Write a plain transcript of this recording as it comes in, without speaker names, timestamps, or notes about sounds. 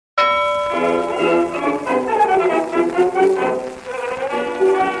I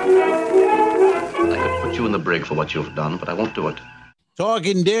could put you in the brig for what you've done, but I won't do it.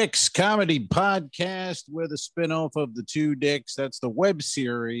 Talking Dicks comedy podcast. We're the spinoff of The Two Dicks. That's the web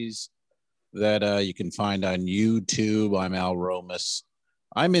series that you can find on YouTube. I'm Al Romas.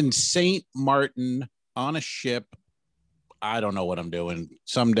 I'm in St. Martin on a ship. I don't know what I'm doing.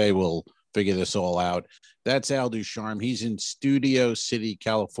 Someday we'll figure this all out. That's Al Ducharme. He's in Studio City,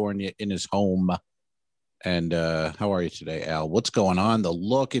 California, in his home. And how are you today, Al? What's going on? The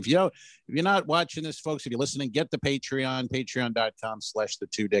look. If you're not watching this, folks, if you're listening, get the Patreon,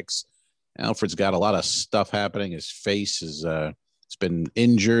 patreon.com/the2dicks. Alfred's got a lot of stuff happening. His face is it's been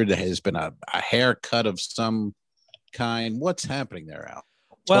injured. There has been a haircut of some kind. What's happening there, Al?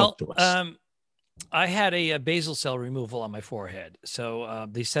 Well, I had a basal cell removal on my forehead. So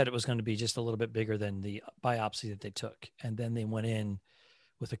they said it was going to be just a little bit bigger than the biopsy that they took. And then they went in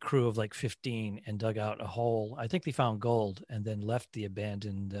with a crew of like 15 and dug out a hole. I think they found gold and then left the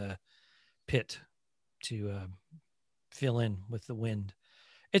abandoned pit to fill in with the wind.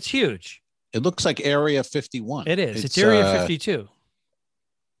 It's huge. It looks like Area 51. It is. It's Area 52.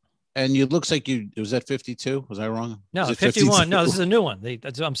 And it looks like was that 52? Was I wrong? No, 51. No, this is a new one.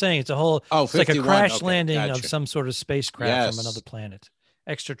 That's what I'm saying. It's a whole, it's like a crash landing of some sort of spacecraft from another planet,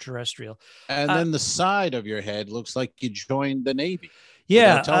 extraterrestrial. And then the side of your head looks like you joined the Navy.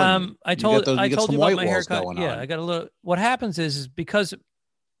 Yeah. I told you about my haircut. Yeah. I got a little, what happens is because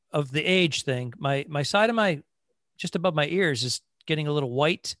of the age thing, my side of just above my ears is getting a little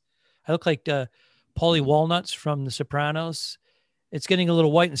white. I look like Paulie Walnuts from The Sopranos. It's getting a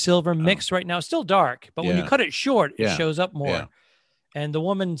little white and silver mixed right now. It's still dark, but when you cut it short, it shows up more. Yeah. And the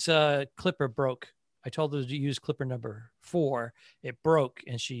woman's clipper broke. I told her to use clipper number 4. It broke,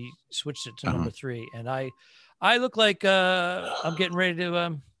 and she switched it to number 3. And I look like I'm getting ready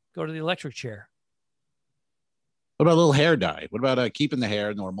to go to the electric chair. What about a little hair dye? What about keeping the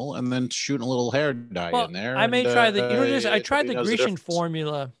hair normal and then shooting a little hair dye in there? I may try I tried the Grecian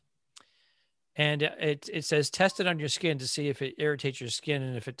formula. And it says, test it on your skin to see if it irritates your skin.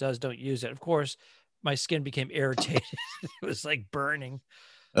 And if it does, don't use it. Of course, my skin became irritated. It was like burning.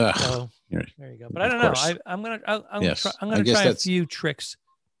 So there you go. But I don't know. I'm going to try a few tricks.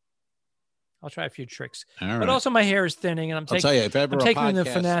 I'll try a few tricks. Right. But also my hair is thinning. And I'm taking the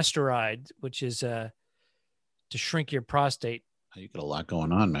finasteride, which is to shrink your prostate. You got a lot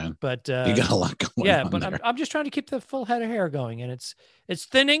going on, man. But you got a lot going on. Yeah, but I'm just trying to keep the full head of hair going. And it's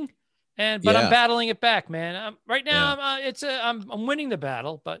thinning. But I'm battling it back, man. Right now, I'm winning the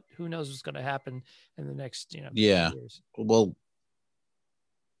battle, but who knows what's going to happen in the next, years. Well,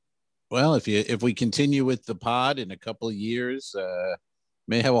 if we continue with the pod in a couple of years,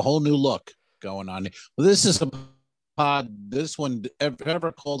 may have a whole new look going on. Well, this is a pod. This one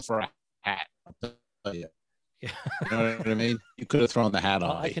ever called for a hat. I'll tell you. Yeah. You know what I mean? You could have thrown the hat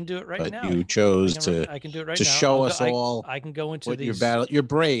on. I can do it right now. But you chose to show us all. I can go into your battle. You're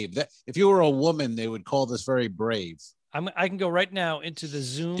brave. If you were a woman, they would call this very brave. I can go right now into the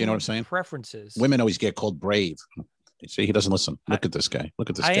Zoom. You know what I'm saying? Preferences. Women always get called brave. You see, he doesn't listen. Look at this guy.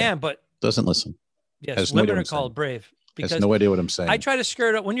 I am, but doesn't listen. Yes, women are called brave. Because has no idea what I'm saying. I try to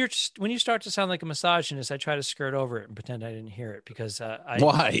skirt up when you start to sound like a misogynist. I try to skirt over it and pretend I didn't hear it because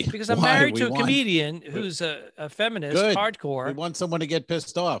why? Because I'm married to a comedian who's a feminist, hardcore. We want someone to get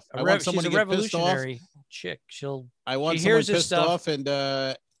pissed off. She's a revolutionary chick. I want someone pissed off and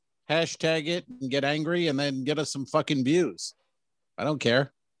hashtag it and get angry and then get us some fucking views. I don't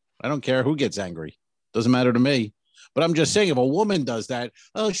care. I don't care who gets angry. Doesn't matter to me. But I'm just saying, if a woman does that,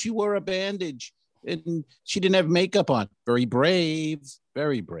 she wore a bandage. And she didn't have makeup on. Very brave,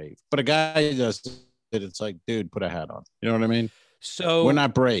 very brave. But a guy does it. It's like, dude, put a hat on. You know what I mean? So we're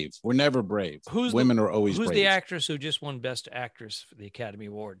not brave. We're never brave. Women are always brave. Who's the actress who just won Best Actress for the Academy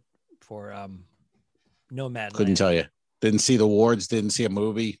Award for Nomadland? Couldn't tell you. Didn't see the awards. Didn't see a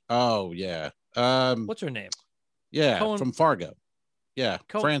movie. Oh yeah. What's her name? Yeah, from Fargo. Yeah,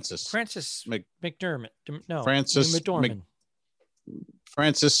 Frances McDormand. No, Frances McDormand.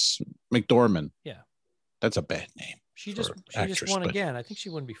 Frances McDormand. Yeah. That's a bad name. She just won again. I think she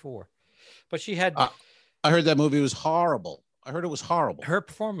won before. But she had I heard that movie was horrible. I heard it was horrible. Her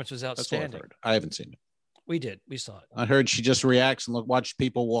performance was outstanding. That's what I haven't seen it. We did. We saw it. I heard she just reacts and watch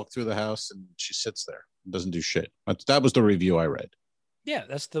people walk through the house and she sits there and doesn't do shit. That was the review I read. Yeah,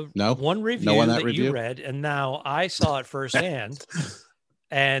 that's the one review that you read. And now I saw it firsthand.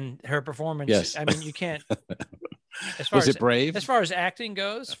 And her performance, yes. I mean, you can't. Was it brave? As far as acting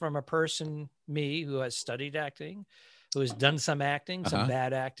goes, from a person, me, who has studied acting, who has done some acting, some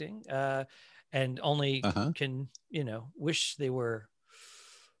bad acting, and only can, wish they were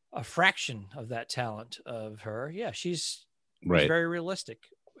a fraction of that talent of her. Yeah, she's Right. very realistic.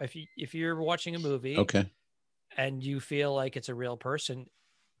 If you're watching a movie, Okay. and you feel like it's a real person,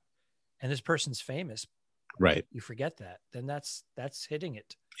 and this person's famous, Right. you forget that. Then that's hitting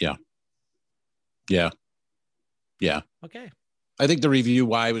it. Yeah. Yeah. Yeah. Okay. I think the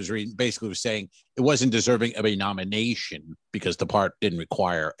review I was reading basically was saying it wasn't deserving of a nomination because the part didn't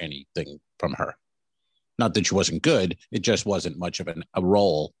require anything from her. Not that she wasn't good, it just wasn't much of a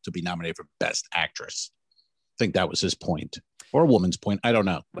role to be nominated for Best Actress. I think that was his point, or a woman's point. I don't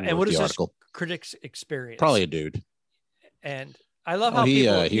know. And what is the article? Critics' experience? Probably a dude. And I love how he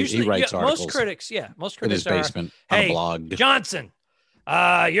writes articles. Most critics in his basement on a blog. Johnson,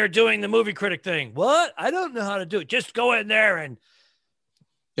 you're doing the movie critic thing. What? I don't know how to do it. Just go in there and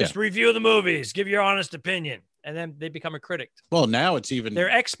just review the movies. Give your honest opinion. And then they become a critic. Well, now it's even... They're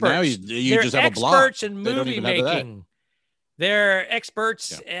experts. Now they're just have a blog. Experts in movie making. They're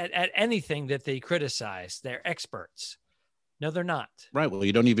experts at anything that they criticize. They're experts. No, they're not. Right. Well,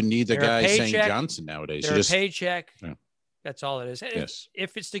 you don't even need the guy saying Johnson nowadays. They're a paycheck. Yeah. That's all it is. Yes.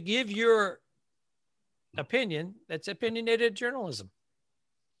 If it's to give your opinion, that's opinionated journalism.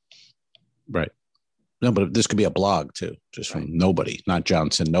 Right. No, but this could be a blog too, just from nobody, not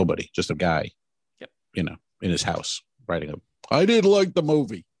Johnson, nobody, just a guy, in his house writing I didn't like the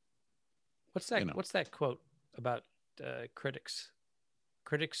movie. What's that? What's that quote about critics?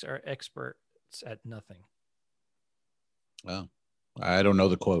 Critics are experts at nothing. Well, I don't know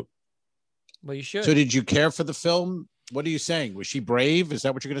the quote. Well, you should. So did you care for the film? What are you saying? Was she brave? Is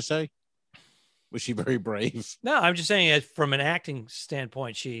that what you're going to say? Was she very brave? No, I'm just saying it from an acting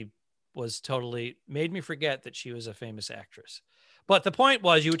standpoint, she was totally made me forget that she was a famous actress. But the point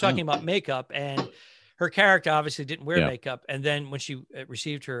was, you were talking about makeup, and her character obviously didn't wear makeup. And then when she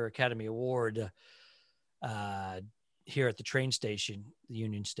received her Academy Award here at the train station, the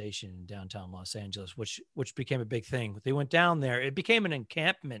Union Station in downtown Los Angeles, which became a big thing. They went down there. It became an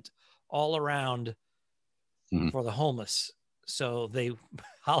encampment all around for the homeless. So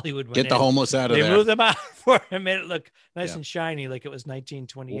Hollywood went Get the homeless out of there. They moved them out for it, made it look nice and shiny, like it was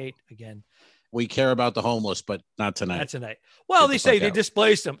 1928 again. We care about the homeless, but not tonight. Not tonight. Well, they say they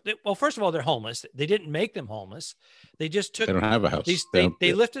displaced them. Well, first of all, they're homeless. They didn't make them homeless. They just took. They don't have a house.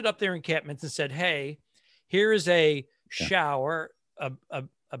 They lifted up their encampments and said, "Hey, here is a shower,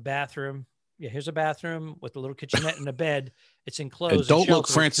 a bathroom. Yeah, here's a bathroom with a little kitchenette and a bed. It's enclosed. And don't look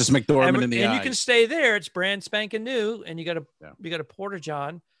Frances McDormand in the eye. And you can stay there. It's brand spanking new, and you got a porta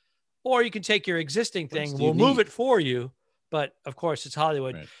john, or you can take your existing thing. We'll move it for you." But of course, it's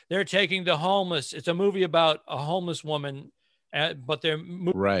Hollywood. Right. They're taking the homeless. It's a movie about a homeless woman, but they're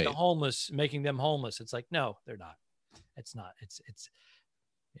moving the homeless, making them homeless. It's like, no, they're not. It's not. It's.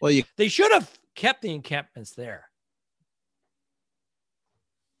 Well, they should have kept the encampments there.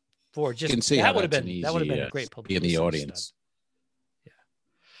 For just that would have been a great publicity in the audience. Yeah.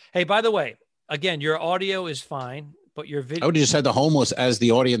 Hey, by the way, again, your audio is fine, but your video. I would have just had the homeless as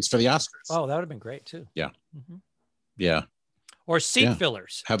the audience for the Oscars. Oh, that would have been great too. Yeah. Yeah. Or seat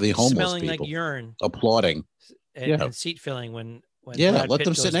fillers. Have the homeless smelling people like urine, applauding, and seat filling when let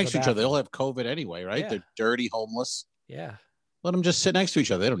them sit next to each other. They all have COVID anyway, right? They're dirty, homeless. Yeah. Let them just sit next to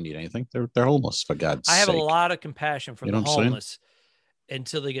each other. They don't need anything. They're homeless, for God's sake. I have a lot of compassion for the homeless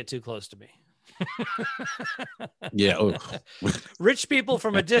until they get too close to me. Yeah. Rich people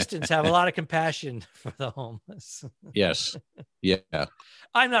from a distance have a lot of compassion for the homeless. Yes. Yeah.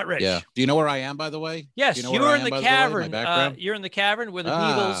 I'm not rich. Yeah. Do you know where I am, by the way? Yes. You were in the cavern. You're in the cavern where the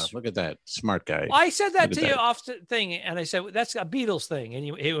Beatles. Look at that. Smart guy. Well, I said that to you off the thing. And I said, that's a Beatles thing. And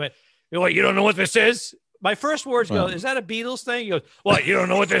he went, what, you don't know what this is? My first words go, is that a Beatles thing? He goes, what, you don't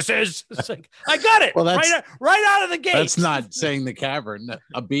know what this is? It's like, I got it. Well, right out of the gate. That's not saying the cavern,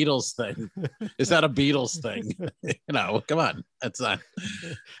 a Beatles thing. Is that a Beatles thing? Come on. That's not.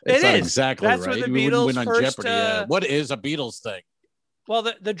 It's not exactly right. What the Beatles win on first, Jeopardy. What is a Beatles thing? Well,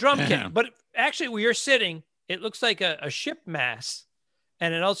 the drum kit, but actually where you're sitting, it looks like a ship mast.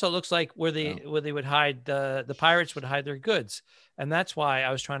 And it also looks like where they would hide the pirates would hide their goods. And that's why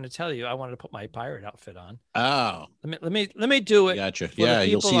I was trying to tell you I wanted to put my pirate outfit on. Oh, let me do it. Gotcha. Yeah,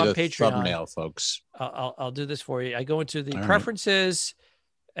 you'll see the Patreon. thumbnail, folks. I'll do this for you. I go into the preferences,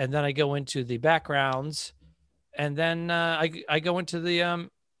 and then I go into the backgrounds, and then I go into the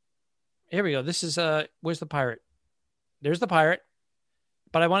here we go. This is where's the pirate? There's the pirate.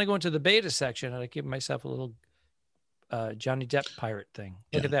 But I want to go into the beta section, and I give myself a little Johnny Depp pirate thing.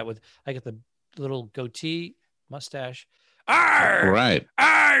 Look at that. I got the little goatee, mustache. Arr! Right.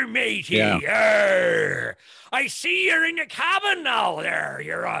 Arr, matey. Yeah. Arr! I see you're in your cabin now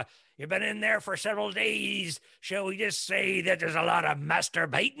there. You've been in there for several days. Shall we just say that there's a lot of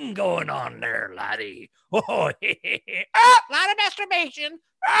masturbating going on there, laddie? Oh, a lot of masturbation.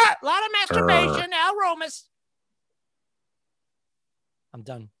 A lot of masturbation, Al Romas. I'm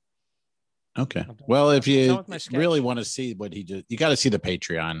done. Okay. Well, if you really want to see what he did, you got to see the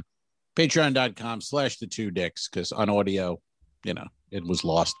Patreon. Patreon.com/the2dicks, because on audio, it was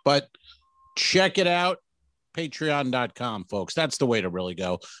lost. But check it out. Patreon.com, folks. That's the way to really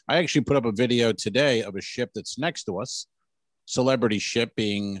go. I actually put up a video today of a ship that's next to us, Celebrity ship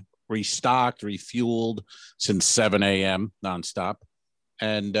being restocked, refueled since 7 a.m. nonstop.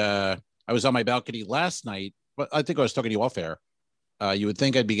 And I was on my balcony last night, but I think I was talking to you off air. You would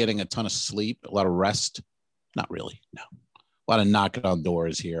think I'd be getting a ton of sleep, a lot of rest. Not really, no. A lot of knocking on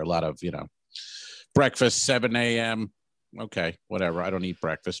doors here, a lot of, breakfast, 7 a.m. Okay, whatever. I don't eat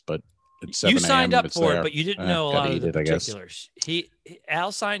breakfast, but it's 7 a.m. You signed up for there. it, but you didn't know a lot of the particulars.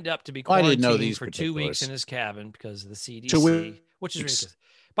 Al signed up to be quarantined for 2 weeks in his cabin because of the CDC, which is ridiculous.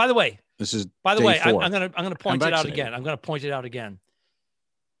 By the way, I'm gonna point it out again. I'm gonna point it out again.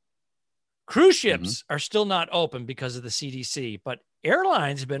 Cruise ships are still not open because of the CDC, but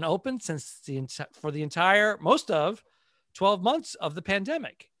airlines have been open for the entire most of 12 months of the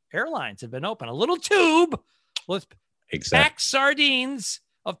pandemic. Airlines have been open. A little tube with packed sardines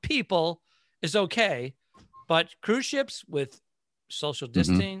of people is okay, but cruise ships with social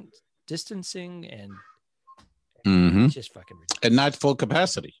distancing and it's just fucking ridiculous. And not full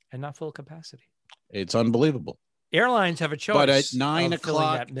capacity. It's unbelievable. Airlines have a choice. But at 9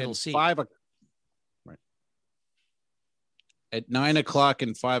 o'clock and 5 o'clock, at 9 o'clock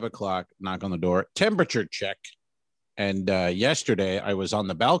and 5 o'clock, knock on the door, temperature check. And yesterday I was on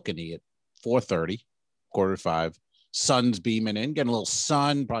the balcony at 4:30, 4:45. Sun's beaming in, getting a little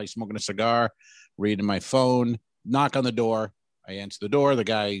sun, probably smoking a cigar, reading my phone, knock on the door. I answer the door. The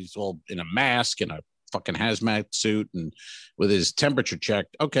guy's all in a mask and a fucking hazmat suit and with his temperature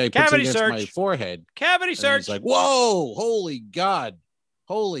checked. Okay, puts it against my forehead. Cavity search. He's like, whoa, holy God.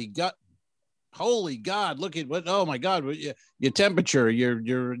 Look at what, oh my God, your temperature,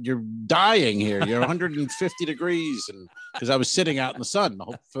 you're dying here. You're 150 degrees. And because I was sitting out in the sun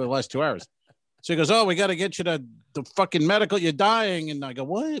for the last 2 hours. So he goes, oh, we got to get you to the fucking medical. You're dying. And I go,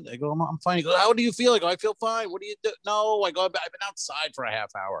 what? I go, I'm fine. He goes, how do you feel? I go, I feel fine. What do you do? No, I go, I've been outside for a half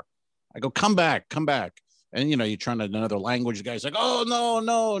hour. I go, come back. And, you're trying to another language. The guy's like, oh,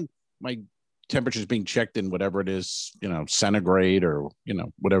 no. And my temperature's being checked in whatever it is, centigrade or,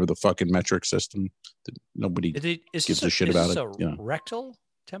 whatever the fucking metric system. Nobody gives a shit about it. Is this a rectal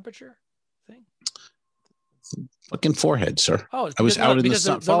temperature thing? Fucking forehead, sir. Oh, I was out in the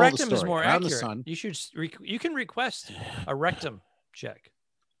sun. The rectum is more accurate. You can request a rectum check.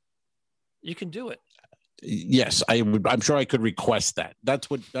 You can do it. Yes, I'm sure I could request that. That's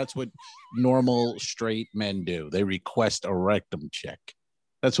what normal straight men do. They request a rectum check.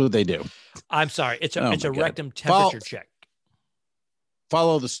 That's what they do. I'm sorry. It's a rectum temperature check.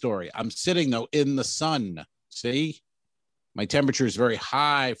 Follow the story. I'm sitting though in the sun. See, my temperature is very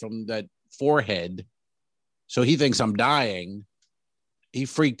high from that forehead. So he thinks I'm dying. He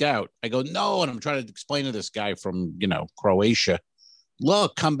freaked out. I go, no. And I'm trying to explain to this guy from, Croatia.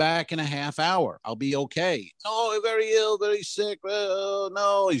 Look, come back in a half hour. I'll be okay. Oh, I'm very ill, very sick. Oh,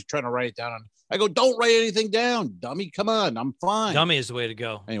 no. He's trying to write it down. I go, don't write anything down, dummy. Come on. I'm fine. Dummy is the way to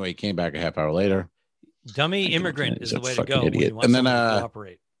go. Anyway, he came back a half hour later. Dummy immigrant is the way to go. Idiot. And then, to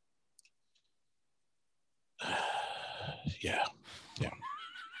cooperate. Yeah.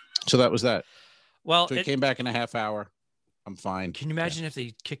 So that was that. Well, so he came back in a half hour. I'm fine. Can you imagine if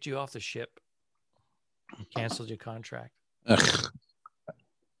they kicked you off the ship, canceled your contract? Ugh.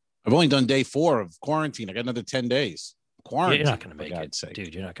 I've only done day 4 of quarantine. I got another 10 days. Quarantine. You're not going to make it,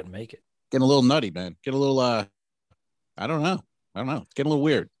 dude. You're not going to make it. Getting a little nutty, man. Get a little, I don't know. It's getting a little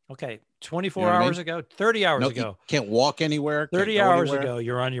weird. Okay. 24 hours ago, 30 hours ago. Can't walk anywhere. 30 hours ago,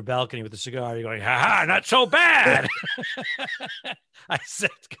 you're on your balcony with a cigar. You're going, ha, not so bad. I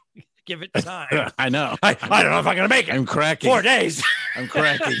said, give it time. I know. I don't know if I'm going to make it. I'm cracking. 4 days. I'm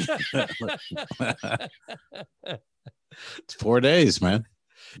cracking. It's 4 days, man.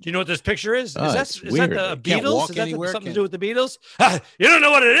 Do you know what this picture is? Oh, is that the Beatles? Is that something to do with the Beatles? You don't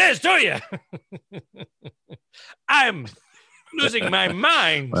know what it is, do you? I'm losing my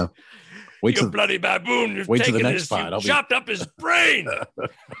mind. Well, you bloody baboon. You've taken this. You chopped up his brain.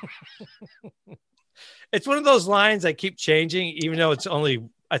 It's one of those lines I keep changing, even though it's only,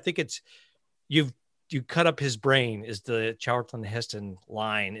 I think it's, you cut up his brain is the Charlton Heston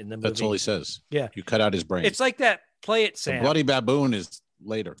line in the movie. That's all he says. Yeah. You cut out his brain. It's like that. Play it, Sam. The bloody baboon is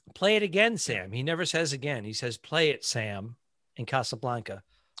later. Play it again, Sam. He never says again. He says, play it, Sam, in Casablanca.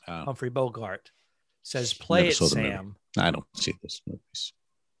 Humphrey Bogart, says, Never "Play it, saw the movie. Sam." I don't see those movies.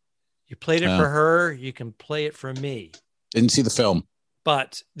 You played it for her. You can play it for me. Didn't see the film.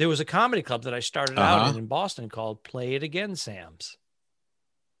 But there was a comedy club that I started out in Boston called Play It Again, Sam's.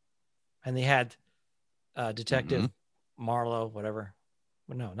 And they had Detective Marlowe, whatever.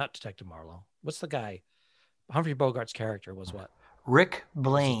 Well, no, not Detective Marlowe. What's the guy? Humphrey Bogart's character was what? Rick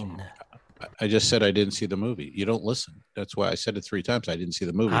Blaine. I just said I didn't see the movie. You don't listen. That's why I said it 3 times. I didn't see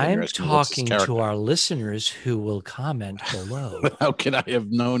the movie. I'm talking to our listeners who will comment below. How could I have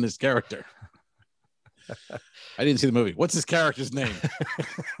known his character? I didn't see the movie. What's his character's name?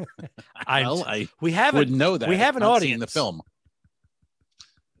 I wouldn't know that. We have an audience. The film.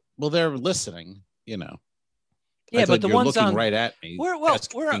 Well, they're listening, you know. Yeah, but the ones looking on right at me. We're a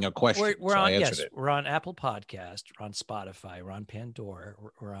question. We're on. Yes, we're on Apple Podcast. We're on Spotify. We're on Pandora.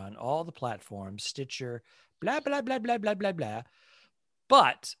 We're on all the platforms. Stitcher. Blah blah blah blah blah blah blah.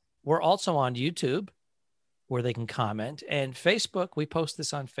 But we're also on YouTube, where they can comment, and Facebook. We post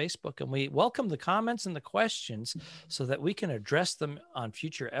this on Facebook, and we welcome the comments and the questions so that we can address them on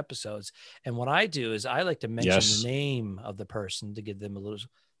future episodes. And what I do is I like to mention the name of the person to give them a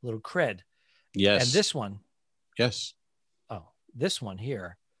little cred. Yes. And this one. Yes. Oh, this one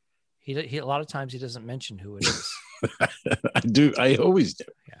here. He a lot of times he doesn't mention who it is. I do. I always do.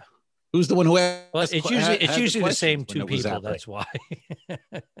 Yeah. Who's the one who asked? Well, it's usually the same 2 people. That's why.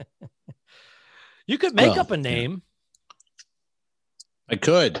 You could make up a name. I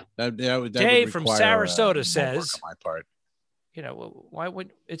could. That would Dave from Sarasota says, on my part. You know, why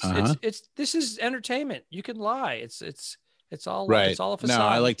would it's this is entertainment. You can lie. It's all right. It's all a facade. No,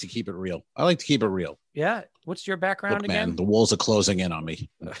 I like to keep it real. Yeah. What's your background again? Man, the walls are closing in on me.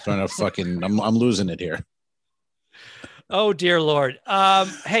 I'm trying to I'm losing it here. Oh dear Lord.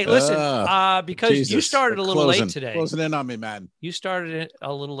 Hey, listen, because Jesus, you started a little late today. Closing in on me, man. You started it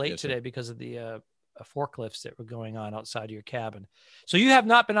a little late today because of the forklifts that were going on outside of your cabin. So you have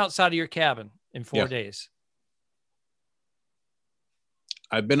not been outside of your cabin in 4 days.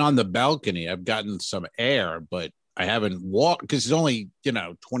 I've been on the balcony. I've gotten some air, but I haven't walked because it's only,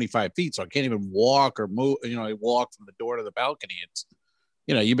 25 feet. So I can't even walk or move. I walk from the door to the balcony. It's,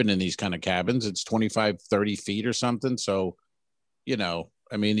 you've been in these kind of cabins. It's 25, 30 feet or something. So,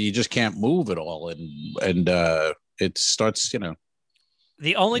 I mean, you just can't move at all. And it starts,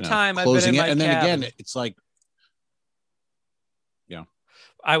 the only time I've been in my cabin. And then again, it's like,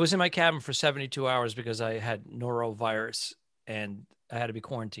 I was in my cabin for 72 hours because I had norovirus and I had to be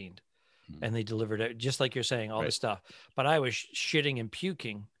quarantined. And they delivered it, just like you're saying, all this stuff. But I was shitting and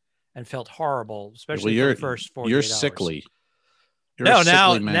puking and felt horrible, especially for the first 48 hours. You're sickly.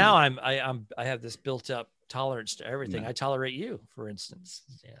 Now I have this built up tolerance to everything. I tolerate you, for instance.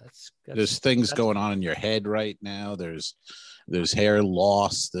 Yeah, there's things going on in your head right now. There's hair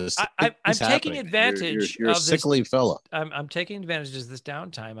loss. I'm taking advantage. You're a sickly fella. I'm taking advantage of this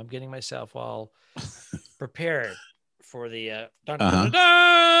downtime. I'm getting myself all prepared for the dun, dun,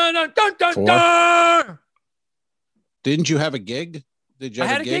 dun, dun, dun, dun. Didn't you have a gig? I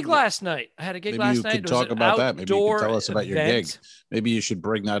had a gig last night. Maybe you could talk about that. Maybe you could tell us about your gig. Maybe you should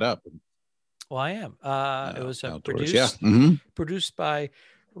bring that up. Well, I am. It was produced produced by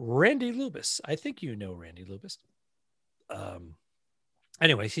Randy Lubis. I think you know Randy Lubis.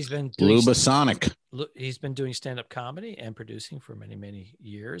 Anyways, he's been doing Lubasonic. He's been doing stand-up comedy and producing for many, many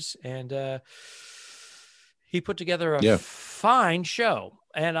years. And he put together a fine show.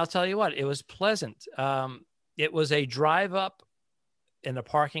 And I'll tell you what, it was pleasant. It was a drive up in a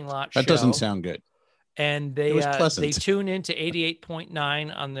parking lot show. That doesn't sound good. And they tune into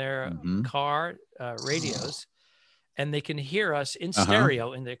 88.9 on their car radios, and they can hear us in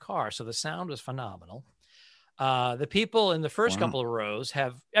stereo in their car. So the sound was phenomenal. The people in the first couple of rows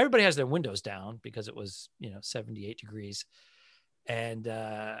everybody has their windows down because it was 78 degrees, and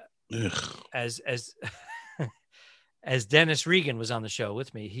as as Dennis Regan was on the show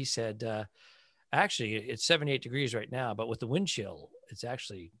with me, he said, actually, it's 78 degrees right now, but with the wind chill, it's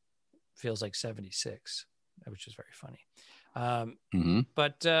actually feels like 76, which is very funny.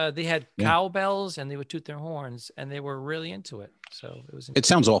 But they had cowbells and they would toot their horns and they were really into it. So it was. It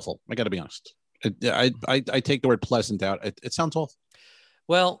sounds awful. I got to be honest. I take the word pleasant out. It sounds awful.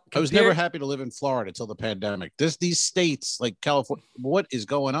 Well, I was never happy to live in Florida until the pandemic. These states like California, what is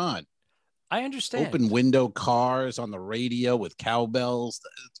going on? I understand. Open window cars on the radio with cowbells.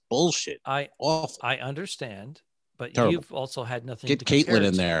 It's bullshit. Awful. I understand, but Terrible. You've also had nothing. Get Caitlyn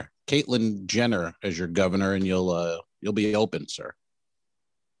in there. Caitlyn Jenner as your governor, and you'll be open, sir.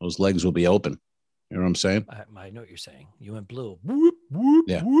 Those legs will be open. You know what I'm saying? I know what you're saying. You went blue. Whoop, whoop,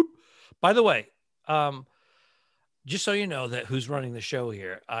 whoop. By the way, just so you know that who's running the show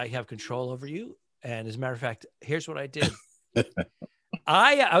here, I have control over you. And as a matter of fact, here's what I did.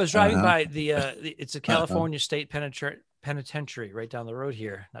 I was driving by it's a California State Penitentiary right down the road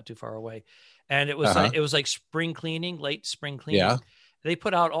here, not too far away. And it was like spring cleaning, late spring cleaning. Yeah. They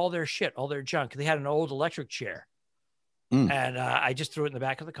put out all their shit, all their junk. They had an old electric chair. And I just threw it in the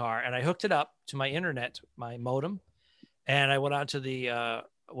back of the car and I hooked it up to my internet, my modem. And I went onto the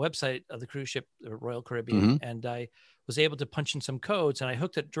website of the cruise ship, the Royal Caribbean, and I was able to punch in some codes and I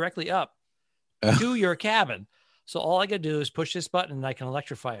hooked it directly up to your cabin. So all I got to do is push this button and I can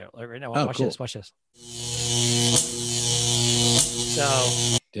electrify it. Like right now, watch this. So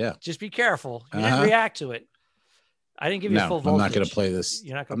yeah, just be careful. You didn't react to it. I didn't give you full voltage. I'm not going to play this.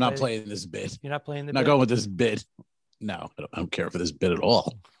 I'm not playing this bit. You're not playing the bit? I'm not going with this bit. No, I don't care for this bit at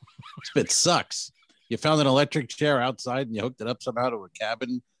all. This bit sucks. You found an electric chair outside and you hooked it up somehow to a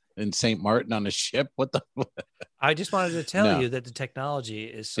cabin in St. Martin on a ship. What the? I just wanted to tell you that the technology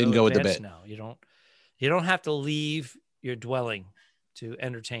is so didn't go with the advanced bit. now. You don't have to leave your dwelling to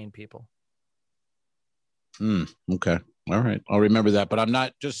entertain people. Okay. All right. I'll remember that. But I'm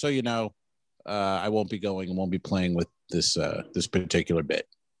not, just so you know, I won't be playing with this particular bit.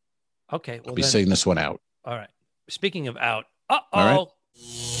 Okay. Well, I'll be sitting this one out. All right. Speaking of out. All right.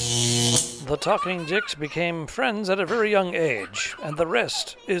 The Talking Dicks became friends at a very young age, and the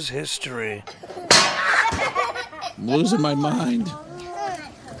rest is history. I'm losing my mind.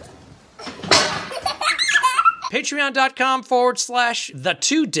 Patreon.com/The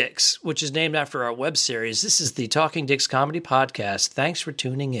Two Dicks, which is named after our web series. This is the Talking Dicks Comedy Podcast. Thanks for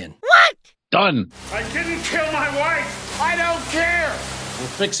tuning in. What? Done. I didn't kill my wife. I don't care. We'll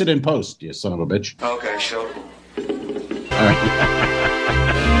fix it in post, you son of a bitch. Okay, sure. All right.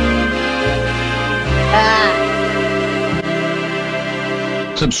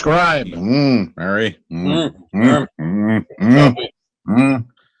 Subscribe. Mary. Go to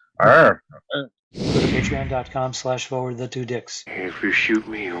patreon.com/The Two Dicks. If you shoot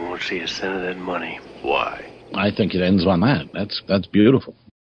me, you won't see a cent of that money. Why? I think it ends on that. That's beautiful.